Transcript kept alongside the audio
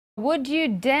Would you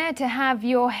dare to have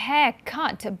your hair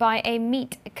cut by a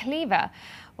meat cleaver?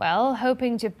 Well,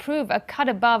 hoping to prove a cut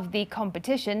above the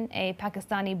competition, a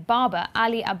Pakistani barber,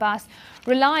 Ali Abbas,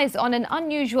 relies on an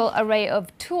unusual array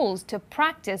of tools to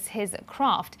practice his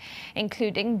craft,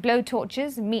 including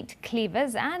blowtorches, meat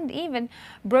cleavers, and even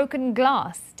broken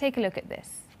glass. Take a look at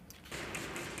this.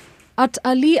 At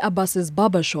Ali Abbas's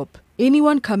barbershop,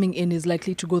 anyone coming in is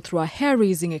likely to go through a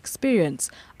hair-raising experience,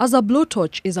 as a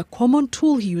blowtorch is a common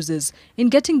tool he uses in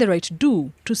getting the right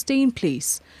do to stay in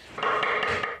place.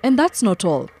 And that's not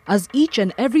all, as each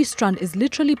and every strand is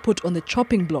literally put on the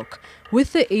chopping block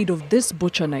with the aid of this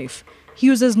butcher knife. He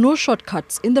uses no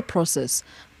shortcuts in the process,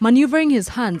 maneuvering his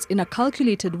hands in a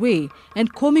calculated way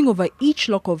and combing over each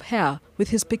lock of hair with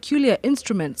his peculiar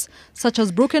instruments such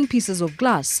as broken pieces of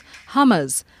glass,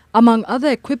 hammers, among other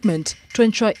equipment, to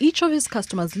ensure each of his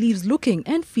customers leaves looking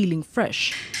and feeling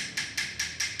fresh.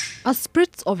 A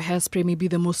spritz of hairspray may be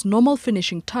the most normal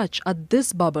finishing touch at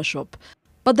this barbershop,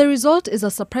 but the result is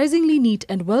a surprisingly neat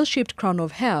and well-shaped crown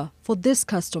of hair for this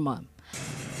customer.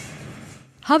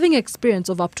 Having experience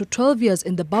of up to 12 years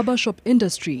in the barbershop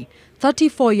industry,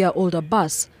 34-year-old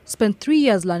Abbas spent 3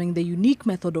 years learning the unique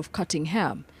method of cutting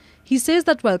hair. He says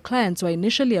that while clients were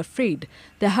initially afraid,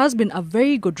 there has been a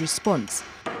very good response.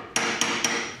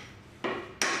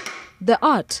 The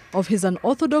art of his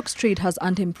unorthodox trade has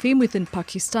earned him fame within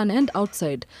Pakistan and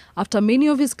outside, after many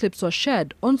of his clips were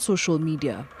shared on social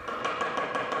media.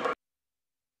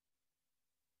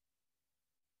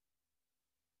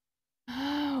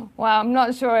 Well, I'm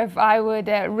not sure if I would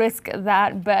risk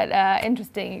that, but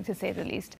interesting to say the least.